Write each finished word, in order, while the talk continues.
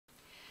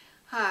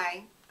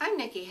Hi, I'm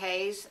Nikki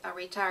Hayes, a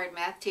retired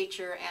math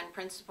teacher and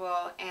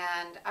principal,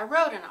 and I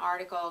wrote an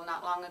article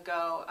not long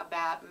ago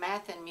about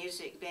math and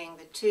music being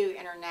the two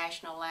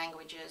international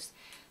languages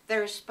that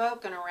are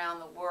spoken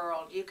around the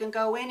world. You can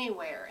go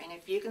anywhere, and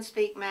if you can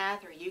speak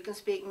math or you can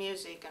speak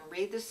music and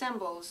read the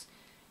symbols,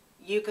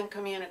 you can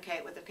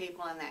communicate with the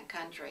people in that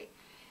country.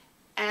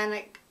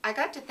 And I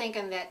got to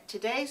thinking that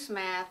today's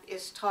math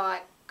is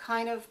taught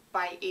kind of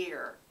by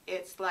ear.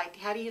 It's like,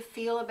 how do you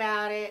feel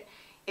about it?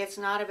 It's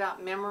not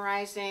about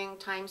memorizing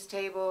times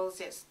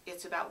tables.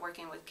 It's about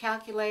working with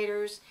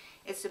calculators.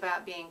 It's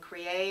about being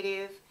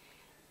creative.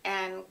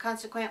 And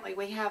consequently,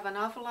 we have an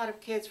awful lot of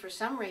kids for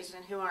some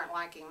reason who aren't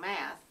liking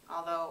math,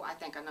 although I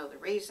think I know the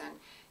reason.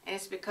 And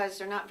it's because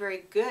they're not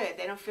very good.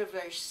 They don't feel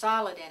very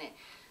solid in it.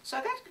 So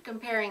I got to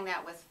comparing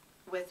that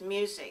with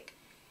music.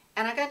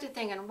 And I got to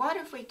thinking, what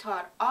if we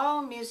taught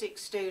all music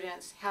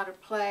students how to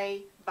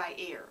play by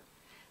ear?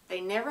 They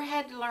never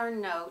had to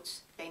learn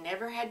notes. They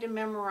never had to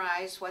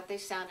memorize what they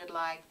sounded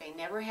like. They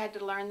never had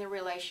to learn the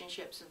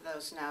relationships of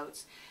those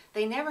notes.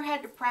 They never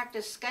had to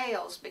practice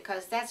scales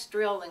because that's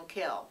drill and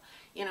kill.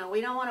 You know,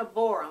 we don't want to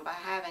bore them by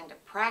having to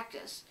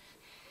practice.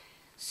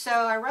 So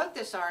I wrote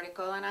this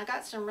article and I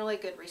got some really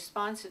good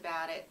response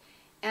about it.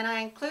 And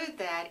I include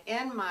that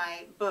in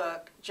my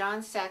book,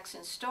 John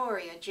Saxon's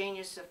Story, A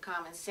Genius of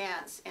Common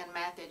Sense in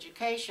Math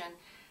Education,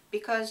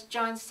 because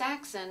John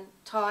Saxon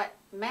taught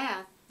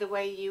math the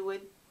way you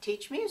would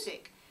teach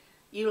music.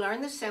 You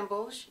learn the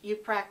symbols, you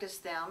practice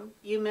them,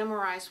 you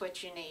memorize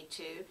what you need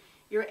to,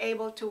 you're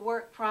able to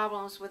work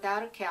problems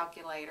without a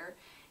calculator,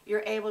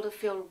 you're able to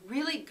feel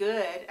really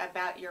good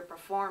about your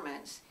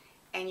performance,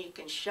 and you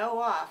can show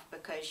off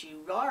because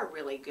you are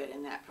really good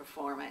in that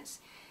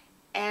performance.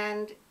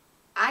 And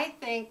I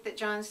think that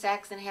John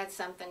Saxon had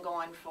something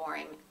going for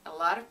him. A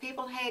lot of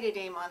people hated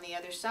him on the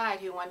other side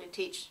who wanted to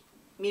teach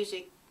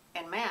music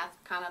and math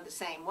kind of the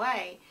same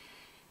way.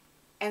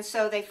 And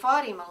so they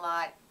fought him a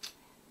lot,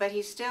 but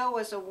he still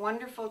was a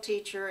wonderful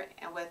teacher,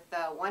 and with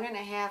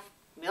 1.5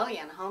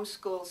 million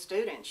homeschool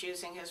students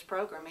using his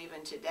program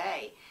even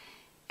today.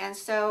 And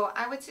so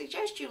I would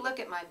suggest you look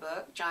at my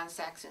book, John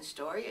Saxon's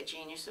Story, A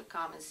Genius of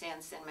Common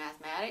Sense in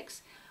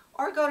Mathematics,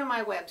 or go to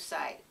my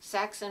website,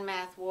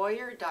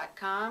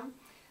 saxonmathwarrior.com.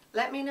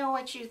 Let me know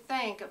what you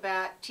think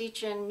about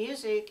teaching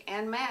music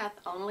and math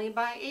only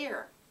by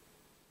ear.